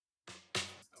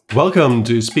Welcome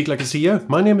to Speak Like a CEO.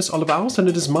 My name is Oliver Aust, and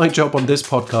it is my job on this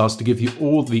podcast to give you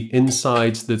all the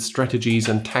insights, the strategies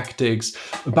and tactics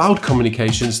about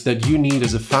communications that you need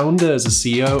as a founder, as a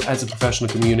CEO, as a professional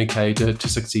communicator to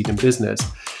succeed in business.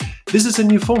 This is a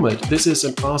new format. This is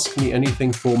an Ask Me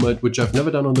Anything format, which I've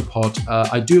never done on the pod.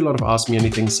 I do a lot of Ask Me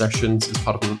Anything sessions as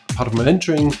part of my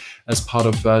mentoring, as part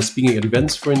of speaking at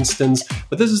events, for instance.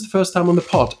 But this is the first time on the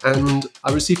pod, and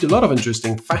I received a lot of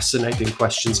interesting, fascinating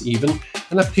questions even.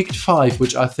 And I picked 5,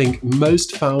 which I think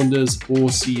most founders or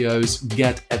CEOs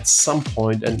get at some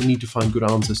point and need to find good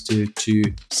answers to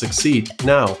succeed.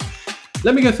 Now,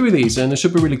 let me go through these, and it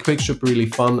should be really quick, should be really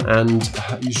fun, and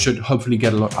you should hopefully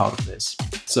get a lot out of this.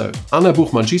 So, Anna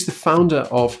Buchmann, she's the founder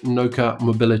of Noka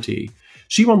Mobility.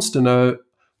 She wants to know,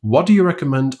 what do you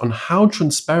recommend on how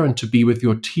transparent to be with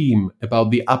your team about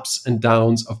the ups and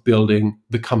downs of building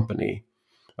the company?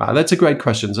 That's a great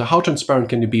question. So how transparent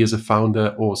can you be as a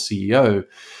founder or CEO?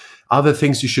 Are there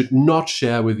things you should not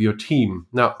share with your team?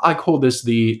 Now, I call this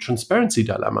the transparency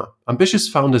dilemma. Ambitious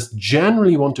founders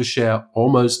generally want to share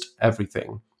almost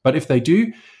everything. But if they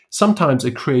do, sometimes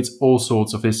it creates all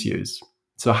sorts of issues.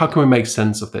 So how can we make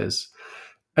sense of this?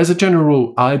 As a general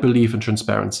rule, I believe in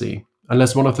transparency,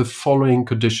 unless one of the following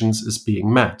conditions is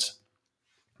being met.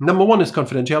 Number one is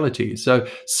confidentiality. So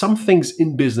some things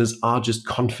in business are just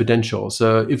confidential.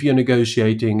 So if you're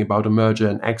negotiating about a merger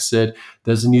and exit,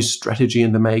 there's a new strategy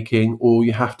in the making, or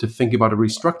you have to think about a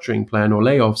restructuring plan or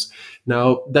layoffs.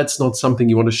 Now, that's not something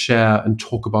you want to share and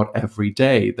talk about every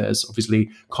day. There's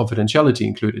obviously confidentiality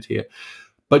included here.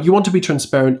 But you want to be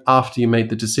transparent after you made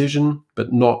the decision,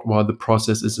 but not while the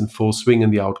process is in full swing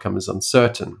and the outcome is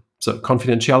uncertain. So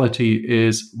confidentiality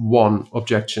is one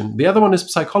objection. The other one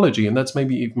is psychology, and that's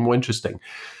maybe even more interesting.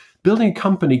 Building a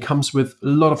company comes with a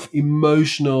lot of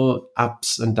emotional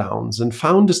ups and downs, and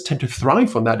founders tend to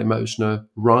thrive on that emotional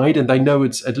ride, and they know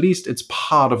it's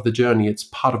part of the journey, it's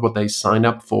part of what they sign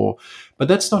up for. But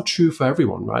that's not true for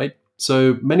everyone, right?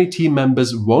 So many team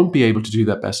members won't be able to do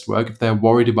their best work if they're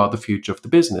worried about the future of the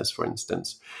business, for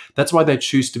instance. That's why they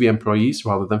choose to be employees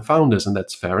rather than founders, and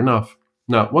that's fair enough.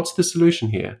 Now, what's the solution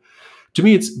here? To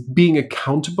me, it's being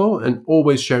accountable and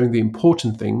always sharing the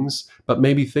important things, but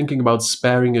maybe thinking about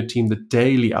sparing your team the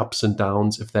daily ups and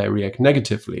downs if they react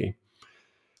negatively.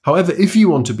 However, if you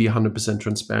want to be 100%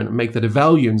 transparent and make that a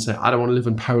value and say, I don't want to live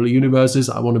in parallel universes,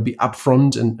 I want to be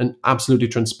upfront and absolutely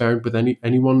transparent with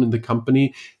anyone in the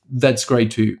company, that's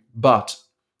great too. But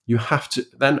you have to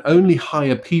then only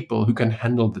hire people who can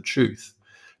handle the truth.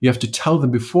 You have to tell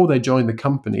them before they join the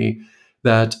company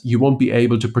that you won't be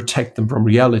able to protect them from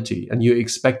reality, and you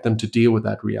expect them to deal with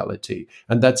that reality.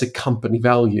 And that's a company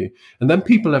value. And then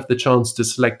people have the chance to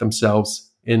select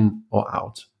themselves in or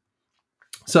out.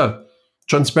 So,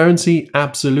 transparency,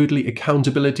 absolutely.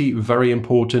 Accountability, very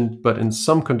important. But in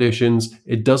some conditions,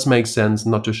 it does make sense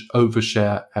not to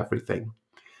overshare everything.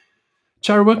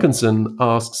 Chara Wilkinson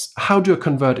asks, how do I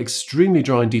convert extremely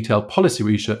dry and detailed policy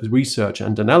research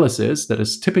and analysis that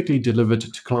is typically delivered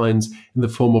to clients in the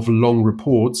form of long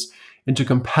reports into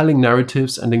compelling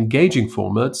narratives and engaging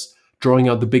formats, drawing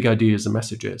out the big ideas and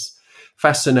messages?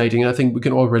 Fascinating. I think we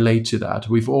can all relate to that.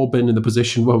 We've all been in the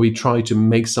position where we try to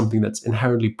make something that's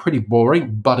inherently pretty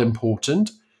boring, but important,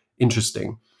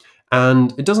 interesting.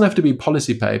 And it doesn't have to be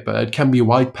policy paper. It can be a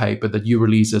white paper that you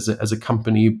release as a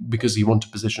company because you want to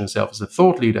position yourself as a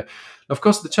thought leader. Of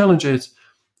course, the challenge is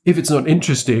if it's not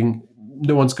interesting,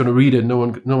 no one's going to read it. No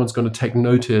one's going to take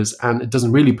notice, and it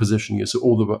doesn't really position you. So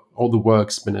all the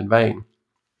work's been in vain.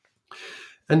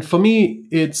 And for me,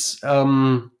 it's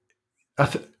the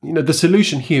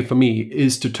solution here for me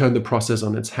is to turn the process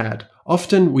on its head.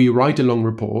 Often we write a long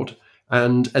report,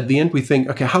 and at the end we think,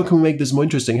 okay, how can we make this more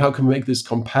interesting? How can we make this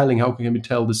compelling? How can we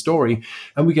tell the story?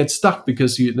 And we get stuck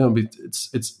because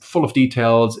it's full of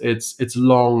details. It's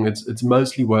long. It's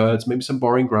mostly words, maybe some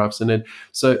boring graphs in it.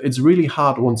 So it's really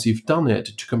hard once you've done it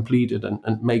to complete it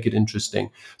and make it interesting.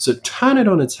 So turn it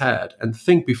on its head and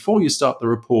think before you start the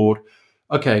report,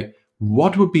 okay,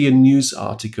 what would be a news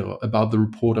article about the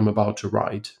report I'm about to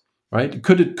write? Right?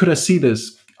 Could I see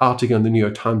this article in the New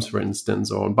York Times, for instance,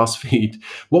 or on BuzzFeed?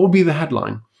 What would be the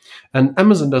headline? And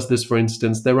Amazon does this, for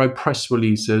instance. They write press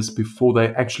releases before they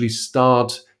actually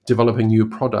start developing new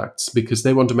products because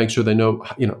they want to make sure they know,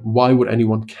 why would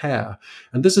anyone care?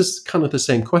 And this is kind of the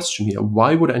same question here.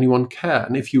 Why would anyone care?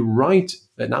 And if you write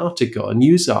an article, a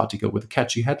news article with a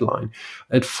catchy headline,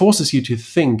 it forces you to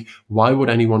think, why would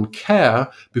anyone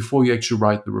care before you actually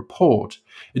write the report?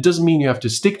 It doesn't mean you have to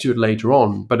stick to it later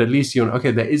on, but at least okay,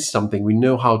 there is something. We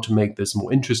know how to make this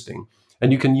more interesting.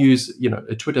 And you can use,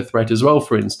 a Twitter thread as well,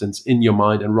 for instance, in your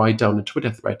mind and write down a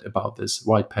Twitter thread about this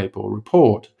white paper or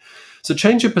report. So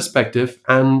change your perspective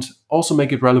and also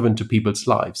make it relevant to people's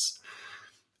lives.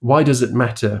 Why does it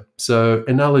matter? So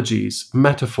analogies,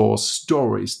 metaphors,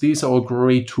 stories, these are all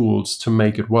great tools to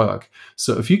make it work.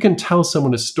 So if you can tell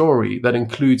someone a story that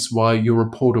includes why your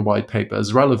report or white paper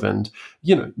is relevant,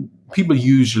 people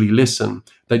usually listen.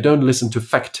 They don't listen to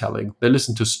fact telling. They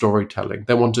listen to storytelling.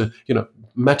 They want to,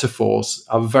 metaphors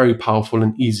are very powerful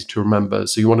and easy to remember.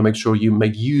 So you want to make sure you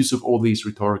make use of all these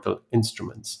rhetorical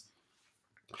instruments.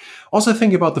 Also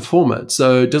think about the format.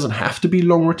 So it doesn't have to be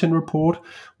long written report.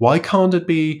 Why can't it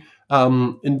be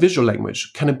in visual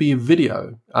language? Can it be a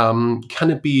video?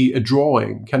 Can it be a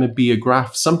drawing? Can it be a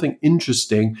graph? Something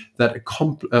interesting that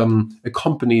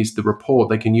accompanies the report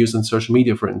they can use on social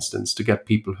media, for instance, to get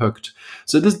people hooked.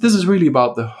 So this is really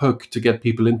about the hook to get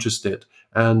people interested.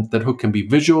 And that hook can be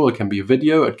visual, it can be a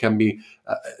video, it can be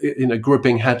in a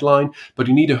gripping headline, but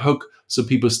you need a hook so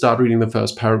people start reading the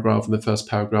first paragraph, and the first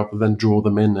paragraph will then draw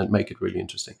them in and make it really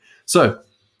interesting. So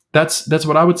that's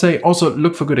what I would say. Also,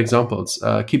 look for good examples.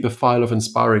 Keep a file of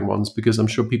inspiring ones, because I'm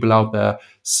sure people out there,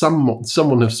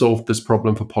 someone has solved this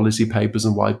problem for policy papers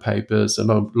and white papers. A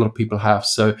lot of people have.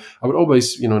 So I would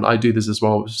always, and I do this as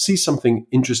well, see something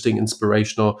interesting,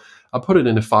 inspirational. I'll put it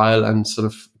in a file and sort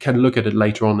of can look at it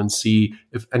later on and see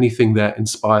if anything there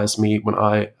inspires me when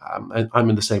I'm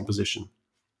in the same position.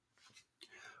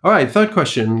 All right, third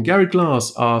question. Gary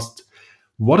Glass asked,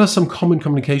 what are some common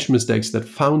communication mistakes that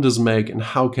founders make and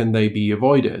how can they be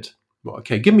avoided? Well,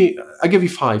 okay, I'll give you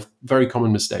 5 very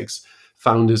common mistakes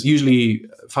founders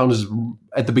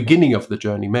at the beginning of the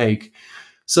journey make.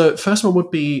 So first one would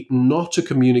be not to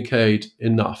communicate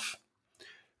enough.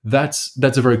 That's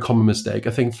a very common mistake.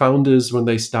 I think founders, when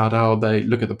they start out, they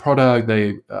look at the product,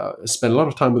 they spend a lot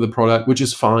of time with the product, which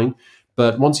is fine.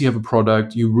 But once you have a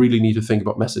product, you really need to think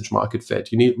about message market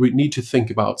fit. You need to think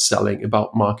about selling,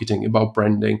 about marketing, about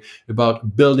branding,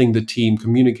 about building the team,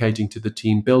 communicating to the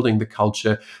team, building the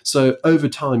culture. So over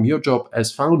time, your job as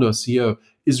founder or CEO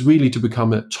is really to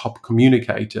become a top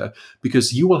communicator,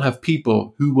 because you will have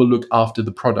people who will look after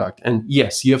the product. And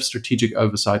yes, you have strategic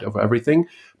oversight over everything,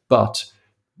 but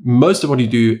most of what you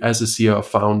do as a CEO or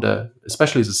founder,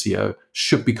 especially as a CEO,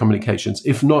 should be communications.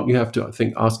 If not, you have to, I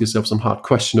think, ask yourself some hard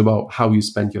question about how you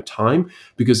spend your time,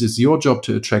 because it's your job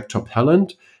to attract top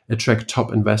talent, attract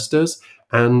top investors,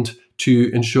 and to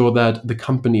ensure that the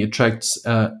company attracts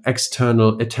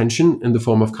external attention in the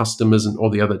form of customers and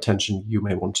all the other attention you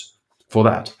may want for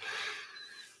that.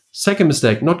 Second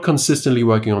mistake, not consistently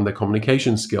working on their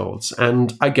communication skills.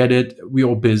 And I get it, we're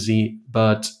all busy,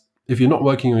 but if you're not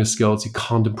working on your skills, you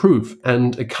can't improve.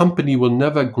 And a company will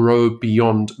never grow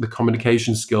beyond the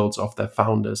communication skills of their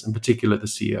founders, in particular the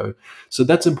CEO. So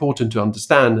that's important to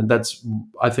understand. And that's,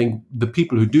 I think, the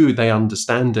people who do, they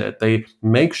understand it. They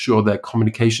make sure their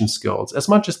communication skills, as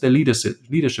much as their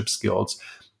leadership skills,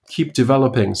 keep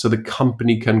developing so the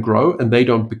company can grow and they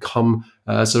don't become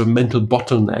a sort of mental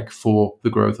bottleneck for the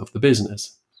growth of the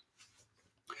business.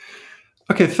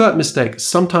 Okay, third mistake.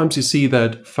 Sometimes you see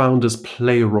that founders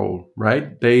play a role,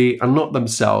 right? They are not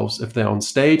themselves if they're on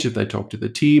stage, if they talk to the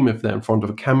team, if they're in front of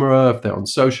a camera, if they're on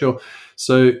social.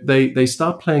 So they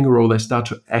start playing a role, they start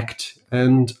to act.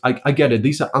 And I get it.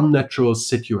 These are unnatural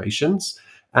situations.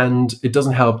 And it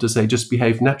doesn't help to say, just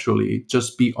behave naturally,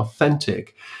 just be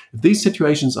authentic. If these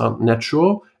situations aren't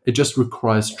natural, it just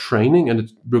requires training and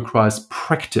it requires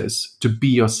practice to be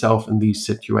yourself in these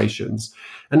situations.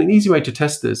 And an easy way to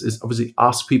test this is obviously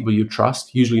ask people you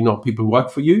trust, usually not people who work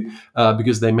for you,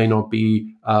 because they may not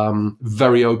be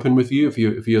very open with you if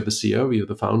you're the CEO, you're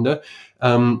the founder.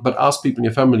 But ask people in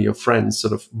your family, your friends,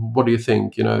 sort of, what do you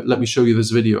think? Let me show you this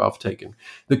video I've taken.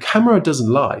 The camera doesn't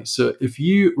lie. So if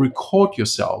you record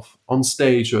yourself on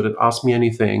stage or Ask Me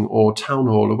Anything or Town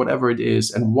Hall or whatever it is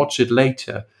and watch it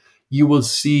later, you will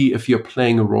see if you're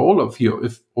playing a role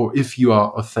or if you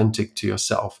are authentic to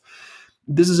yourself.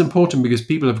 This is important because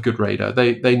people have a good radar.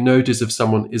 They notice if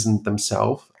someone isn't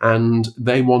themselves, and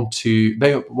they want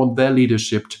their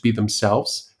leadership to be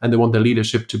themselves, and they want their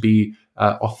leadership to be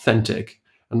authentic.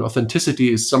 And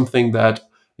authenticity is something that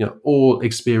all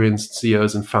experienced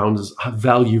CEOs and founders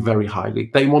value very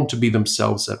highly. They want to be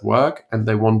themselves at work, and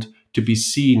they want to be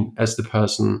seen as the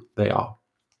person they are.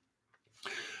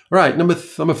 All right, number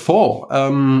 4.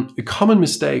 A common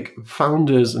mistake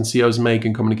founders and CEOs make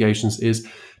in communications is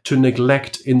to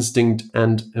neglect instinct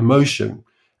and emotion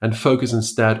and focus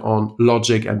instead on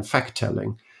logic and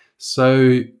fact-telling.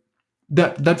 So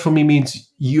that for me means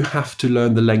you have to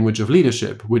learn the language of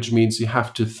leadership, which means you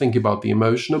have to think about the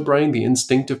emotional brain, the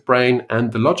instinctive brain,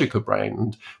 and the logical brain.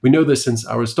 And we know this since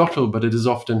Aristotle, but it is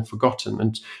often forgotten.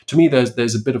 And to me,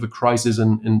 there's a bit of a crisis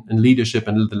in leadership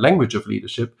and the language of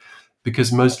leadership.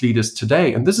 because most leaders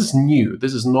today, and this is new,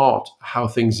 this is not how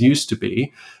things used to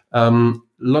be. A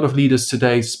lot of leaders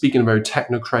today speak in a very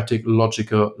technocratic,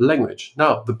 logical language.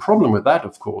 Now, the problem with that,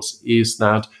 of course, is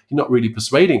that you're not really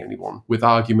persuading anyone with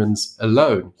arguments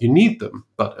alone. You need them,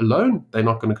 but alone, they're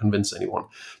not going to convince anyone.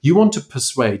 You want to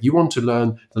persuade, you want to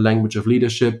learn the language of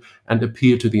leadership and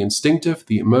appeal to the instinctive,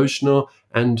 the emotional,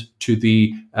 and to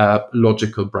the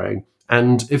logical brain.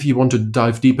 And if you want to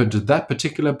dive deeper into that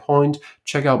particular point,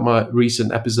 check out my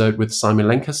recent episode with Simon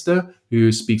Lancaster,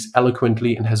 who speaks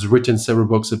eloquently and has written several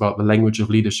books about the language of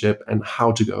leadership and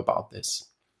how to go about this.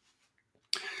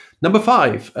 Number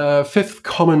 5, fifth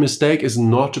common mistake is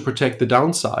not to protect the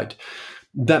downside.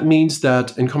 That means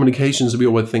that in communications, we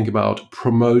always think about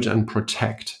promote and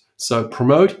protect. So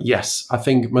promote, yes, I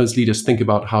think most leaders think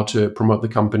about how to promote the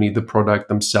company, the product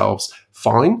themselves,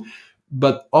 fine.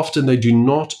 But often they do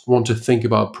not want to think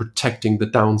about protecting the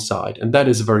downside. And that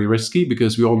is very risky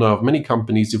because we all know of many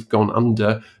companies who've gone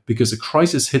under because a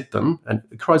crisis hit them, and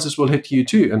a crisis will hit you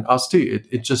too, and us too.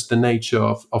 It's just the nature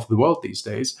of the world these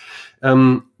days,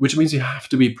 which means you have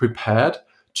to be prepared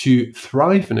to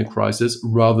thrive in a crisis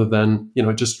rather than,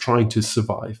 just trying to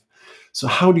survive. So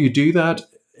how do you do that?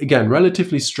 Again,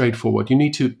 relatively straightforward. You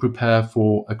need to prepare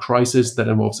for a crisis that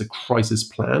involves a crisis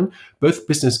plan, both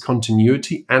business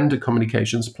continuity and a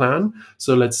communications plan.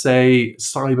 So let's say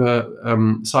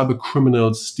cyber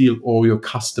criminals steal all your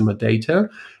customer data.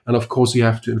 And of course, you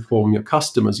have to inform your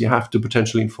customers. You have to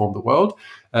potentially inform the world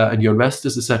and your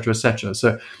investors, et cetera, et cetera.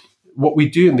 So what we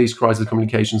do in these crisis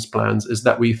communications plans is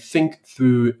that we think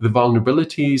through the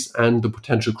vulnerabilities and the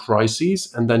potential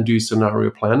crises and then do scenario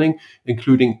planning,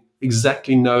 including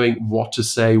exactly knowing what to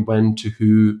say, when, to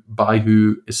who, by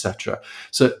who, etc.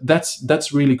 So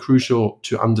that's really crucial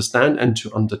to understand and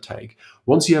to undertake.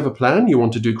 Once you have a plan, you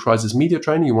want to do crisis media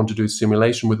training, you want to do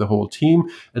simulation with the whole team,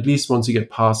 at least once you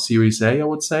get past Series A, I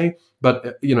would say.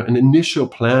 But an initial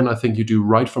plan, I think you do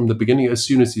right from the beginning, as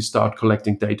soon as you start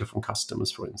collecting data from customers,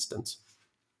 for instance.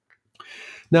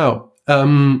 Now,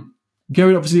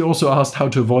 Gary obviously also asked how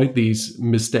to avoid these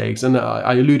mistakes, and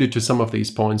I alluded to some of these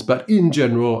points, but in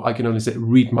general, I can only say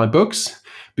read my books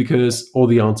because all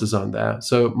the answers are there.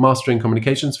 So Mastering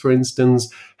Communications, for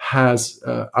instance, has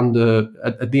at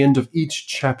the end of each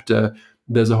chapter,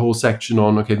 there's a whole section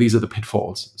on, okay, these are the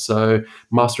pitfalls. So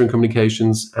Mastering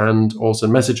Communications and also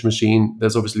Message Machine,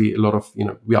 there's obviously a lot of,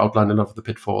 we outline a lot of the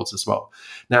pitfalls as well.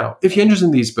 Now, if you're interested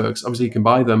in these books, obviously you can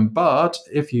buy them, but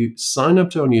if you sign up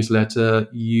to our newsletter,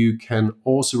 you can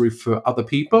also refer other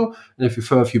people. And if you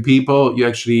refer a few people,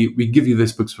 we give you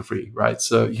these books for free, right?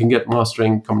 So you can get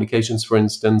Mastering Communications, for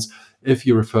instance, if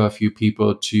you refer a few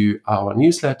people to our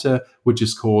newsletter, which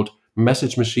is called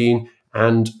Message Machine,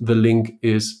 and the link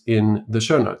is in the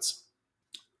show notes.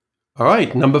 All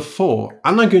right, number 4.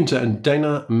 Anna Günther and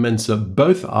Dana Menzer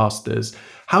both asked this: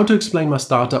 how to explain my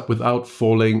startup without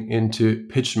falling into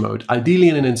pitch mode, ideally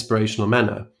in an inspirational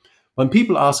manner. When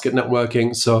people ask at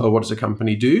networking, so what does a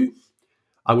company do?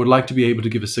 I would like to be able to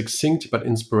give a succinct but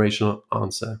inspirational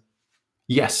answer.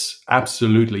 Yes,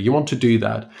 absolutely. You want to do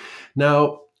that.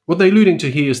 Now, what they're alluding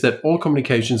to here is that all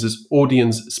communications is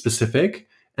audience specific,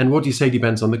 and what you say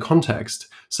depends on the context.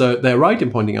 So they're right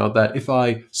in pointing out that if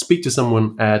I speak to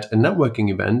someone at a networking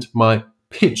event, my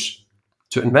pitch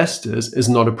to investors is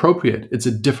not appropriate. It's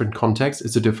a different context.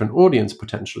 It's a different audience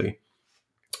potentially.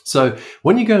 So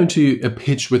when you go into a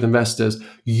pitch with investors,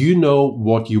 you know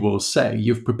what you will say.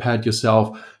 You've prepared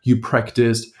yourself, you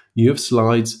practiced, you have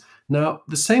slides. Now,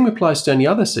 the same applies to any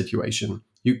other situation.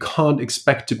 You can't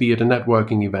expect to be at a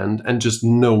networking event and just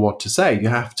know what to say. You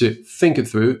have to think it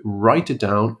through, write it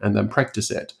down, and then practice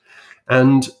it.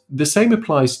 And the same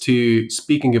applies to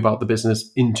speaking about the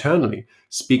business internally,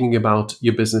 speaking about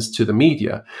your business to the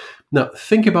media. Now,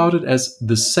 think about it as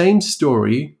the same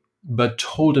story, but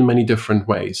told in many different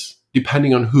ways,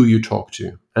 depending on who you talk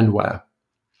to and where.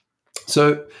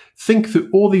 So think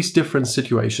through all these different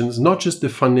situations, not just the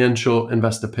financial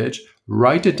investor pitch.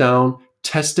 Write it down,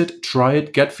 test it, try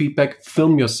it, get feedback,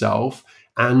 film yourself,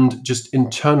 and just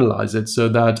internalize it so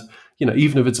that,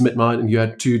 even if it's midnight and you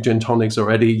had 2 gin tonics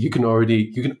already, you can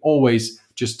always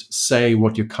just say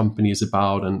what your company is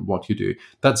about and what you do.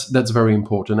 That's very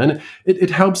important. And it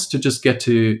helps to just get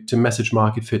to message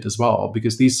market fit as well,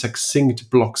 because these succinct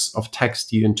blocks of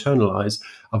text you internalize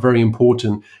are very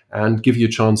important and give you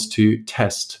a chance to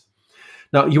test.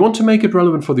 Now, you want to make it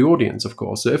relevant for the audience, of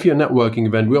course. So if you're a networking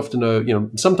event, we often know,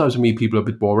 sometimes we meet people a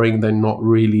bit boring. They're not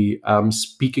really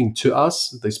speaking to us.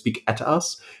 They speak at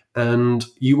us. And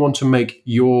you want to make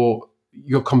your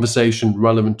conversation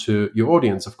relevant to your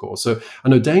audience, of course. So I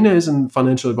know Dana is in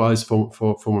financial advice for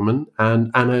women,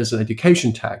 and Anna is in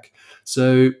education tech.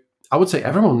 So I would say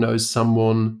everyone knows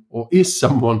someone or is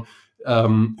someone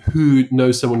who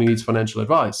knows someone who needs financial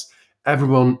advice.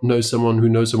 Everyone knows someone who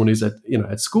knows someone who's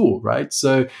at school, right?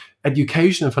 So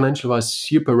education and financial advice,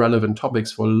 super relevant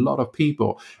topics for a lot of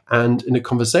people. And in a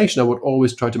conversation, I would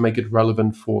always try to make it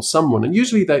relevant for someone. And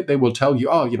usually they will tell you,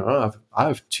 oh, I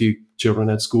have two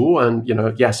children at school, and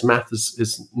yes, math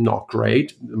is not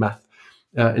great, math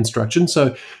instruction.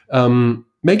 So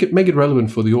make it relevant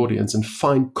for the audience and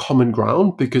find common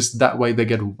ground, because that way they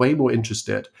get way more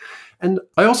interested. And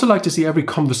I also like to see every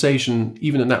conversation,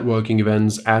 even at networking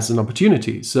events, as an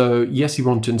opportunity. So yes, you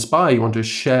want to inspire, you want to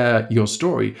share your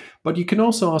story, but you can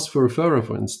also ask for referral,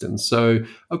 for instance. So,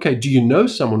 okay, do you know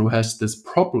someone who has this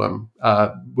problem?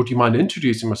 Would you mind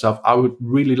introducing myself? I would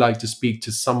really like to speak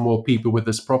to some more people with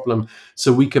this problem,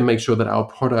 so we can make sure that our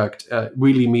product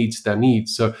really meets their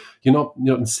needs. So you're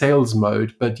not in sales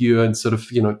mode, but you're in sort of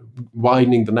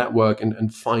widening the network and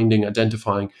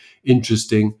identifying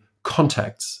interesting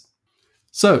contacts.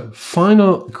 So,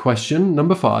 final question,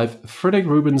 number 5. Fredrik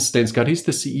Rubens Stensgaard, he's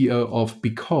the CEO of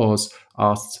Because,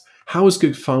 asks, how is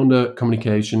good founder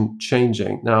communication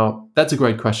changing? Now, that's a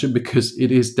great question, because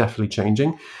it is definitely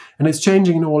changing. And it's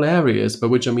changing in all areas, by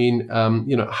which I mean,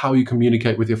 how you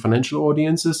communicate with your financial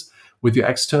audiences, with your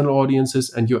external audiences,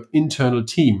 and your internal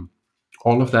team.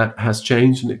 All of that has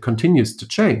changed, and it continues to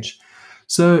change.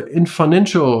 So in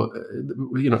financial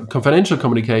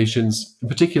communications, in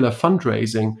particular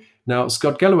fundraising. Now,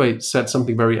 Scott Galloway said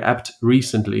something very apt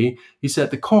recently. He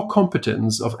said the core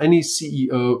competence of any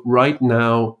CEO right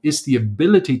now is the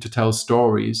ability to tell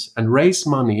stories and raise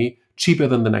money cheaper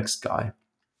than the next guy.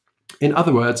 In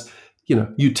other words,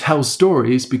 you tell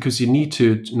stories because you need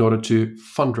to in order to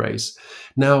fundraise.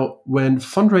 Now, when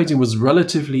fundraising was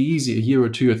relatively easy a year or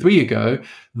 2 or 3 ago,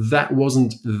 that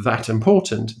wasn't that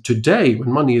important. Today,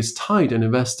 when money is tight and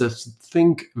investors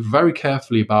think very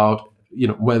carefully about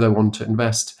where they want to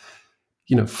invest,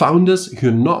 founders who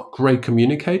are not great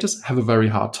communicators have a very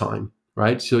hard time,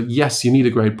 right? So yes, you need a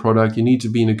great product, you need to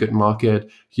be in a good market,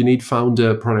 you need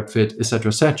founder product fit, etc.,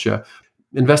 etc.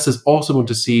 Investors also want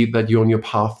to see that you're on your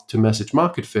path to message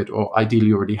market fit, or ideally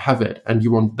you already have it. And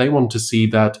they want to see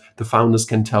that the founders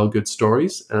can tell good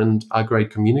stories and are great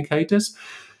communicators.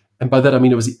 And by that, I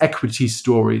mean, it was the equity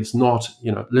stories, not,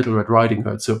 Little Red Riding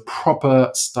Hood. So proper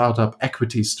startup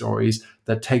equity stories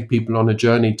that take people on a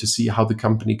journey to see how the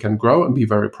company can grow and be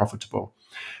very profitable.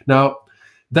 Now,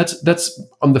 that's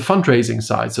on the fundraising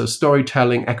side. So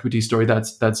storytelling, equity story,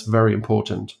 that's very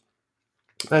important.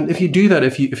 And if you do that,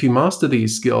 if you master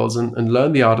these skills and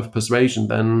learn the art of persuasion,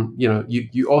 then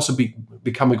you also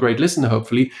become a great listener.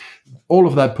 Hopefully, all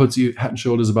of that puts you head and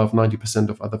shoulders above 90%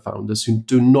 of other founders who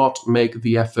do not make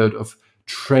the effort of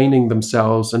training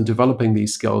themselves and developing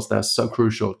these skills that are so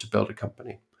crucial to build a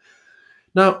company.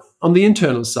 Now, on the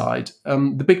internal side,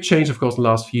 the big change, of course, in the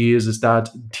last few years is that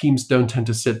teams don't tend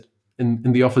to sit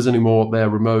in the office anymore. They're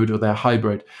remote or they're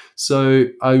hybrid. So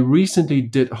I recently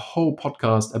did a whole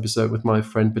podcast episode with my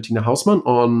friend Bettina Hausmann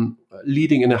on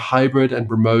leading in a hybrid and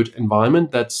remote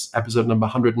environment. That's episode number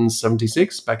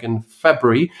 176 back in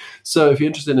February. So if you're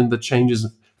interested in the changes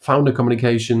of founder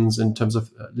communications in terms of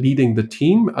leading the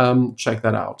team, check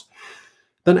that out.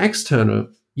 Then external.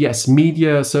 Yes,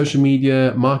 media, social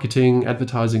media, marketing,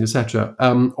 advertising, etc.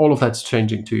 All of that's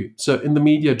changing too. So in the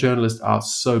media, journalists are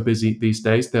so busy these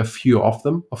days. There are fewer of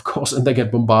them, of course, and they get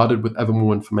bombarded with ever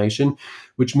more information,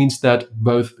 which means that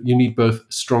you need both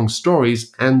strong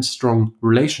stories and strong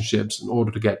relationships in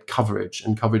order to get coverage.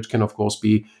 And coverage can, of course,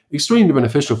 be extremely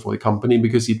beneficial for the company,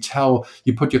 because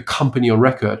you put your company on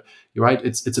record, right?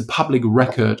 It's a public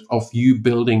record of you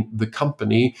building the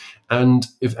company. And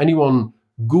if anyone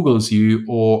Googles you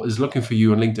or is looking for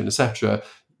you on LinkedIn, etc.,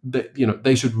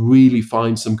 they should really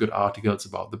find some good articles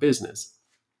about the business.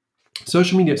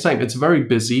 Social media, same. It's very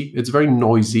busy. It's very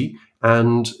noisy,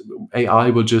 and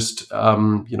AI will just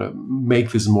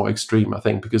make this more extreme, I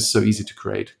think, because it's so easy to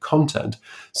create content.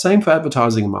 Same for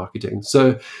advertising and marketing.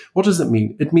 So, what does it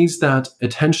mean? It means that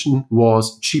attention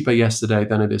was cheaper yesterday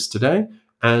than it is today,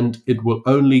 and it will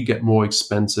only get more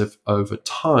expensive over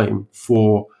time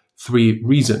for 3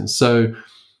 reasons. So,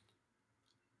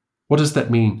 what does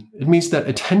that mean? It means that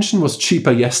attention was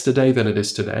cheaper yesterday than it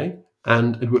is today,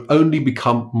 and it will only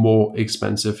become more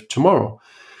expensive tomorrow.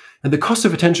 And the cost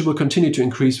of attention will continue to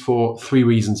increase for 3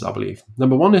 reasons, I believe.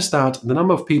 Number 1 is that the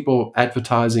number of people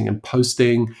advertising and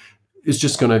posting is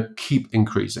just going to keep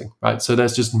increasing, right? So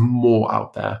there's just more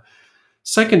out there.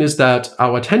 Second is that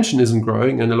our attention isn't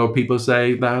growing, and a lot of people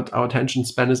say that our attention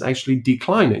span is actually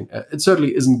declining. It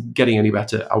certainly isn't getting any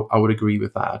better. I would agree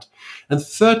with that. And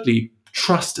thirdly,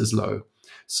 trust is low.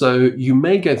 So you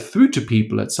may get through to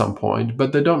people at some point,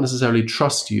 but they don't necessarily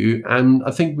trust you. And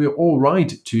I think we're all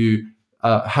right to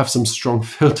have some strong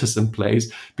filters in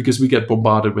place because we get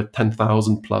bombarded with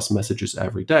 10,000 plus messages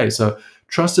every day. So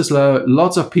trust is low.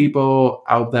 Lots of people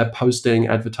out there posting,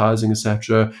 advertising,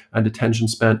 etc., and attention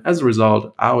span. As a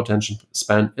result, our attention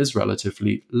span is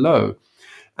relatively low.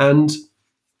 And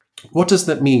what does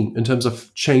that mean in terms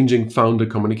of changing founder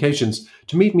communications?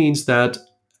 To me, it means that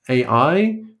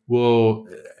AI will,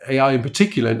 AI in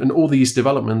particular, and all these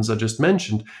developments I just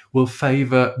mentioned, will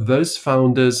favor those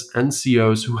founders and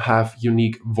CEOs who have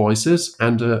unique voices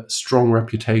and a strong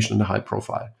reputation and a high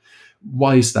profile.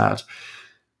 Why is that?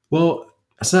 Well,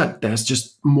 as I said, there's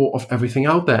just more of everything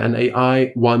out there. And AI,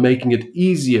 while making it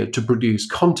easier to produce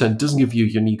content, doesn't give you a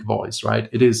unique voice, right?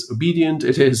 It is obedient.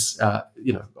 It is,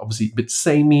 obviously a bit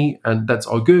samey, and that's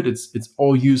all good. It's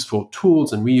all useful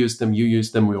tools, and we use them, you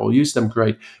use them, we all use them,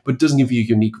 great. But it doesn't give you a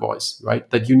unique voice, right?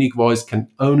 That unique voice can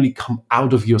only come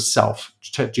out of yourself.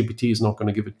 ChatGPT is not going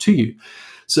to give it to you.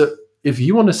 So if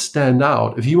you want to stand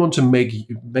out, if you want to make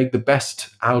the best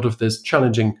out of this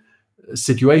challenging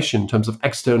situation in terms of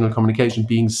external communication,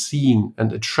 being seen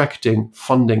and attracting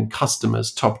funding,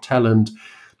 customers, top talent,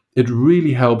 it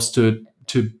really helps to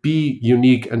be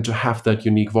unique and to have that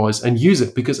unique voice and use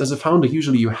it. Because as a founder,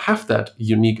 usually you have that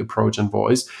unique approach and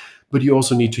voice, but you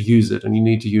also need to use it, and you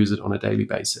need to use it on a daily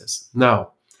basis.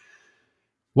 Now,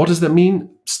 what does that mean?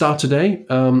 Start today.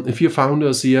 If you're a founder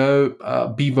or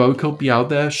CEO, be vocal, be out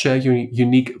there, share your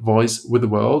unique voice with the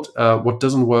world. What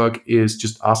doesn't work is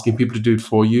just asking people to do it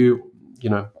for you.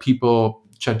 People,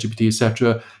 ChatGPT,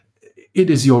 etc.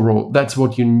 It is your role. That's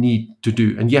what you need to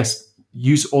do. And yes,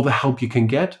 use all the help you can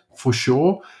get for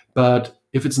sure. But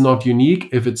if it's not unique,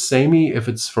 if it's samey, if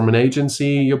it's from an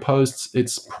agency, your posts,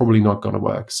 it's probably not going to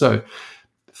work. So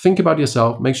think about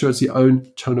yourself, make sure it's your own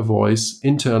tone of voice,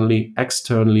 internally,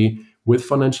 externally, with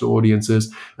financial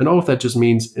audiences. And all of that just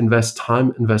means invest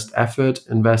time, invest effort,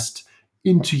 invest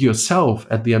into yourself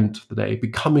at the end of the day,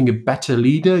 becoming a better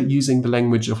leader using the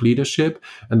language of leadership,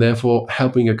 and therefore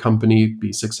helping a company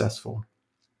be successful.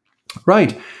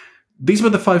 Right. These were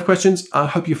the 5 questions. I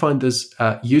hope you find this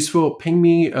useful. Ping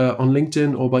me on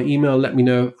LinkedIn or by email. Let me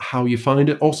know how you find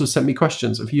it. Also, send me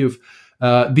questions. If you've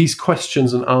these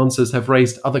questions and answers have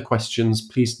raised other questions,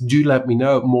 please do let me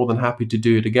know. I'm more than happy to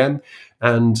do it again.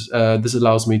 And this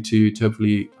allows me to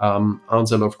hopefully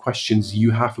answer a lot of questions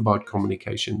you have about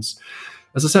communications.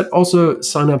 As I said, also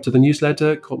sign up to the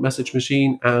newsletter called Message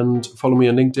Machine and follow me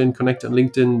on LinkedIn, connect on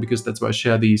LinkedIn, because that's where I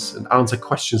share these and answer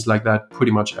questions like that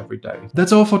pretty much every day.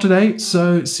 That's all for today.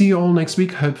 So see you all next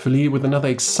week, hopefully with another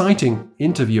exciting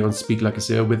interview on Speak Like a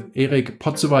CEO with Erik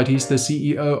Potsowait. He's the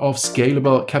CEO of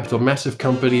Scalable Capital, massive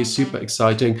company, super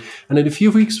exciting. And in a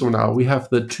few weeks from now, we have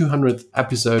the 200th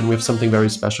episode, and we have something very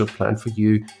special planned for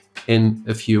you in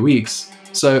a few weeks.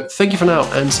 So thank you for now,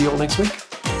 and see you all next week.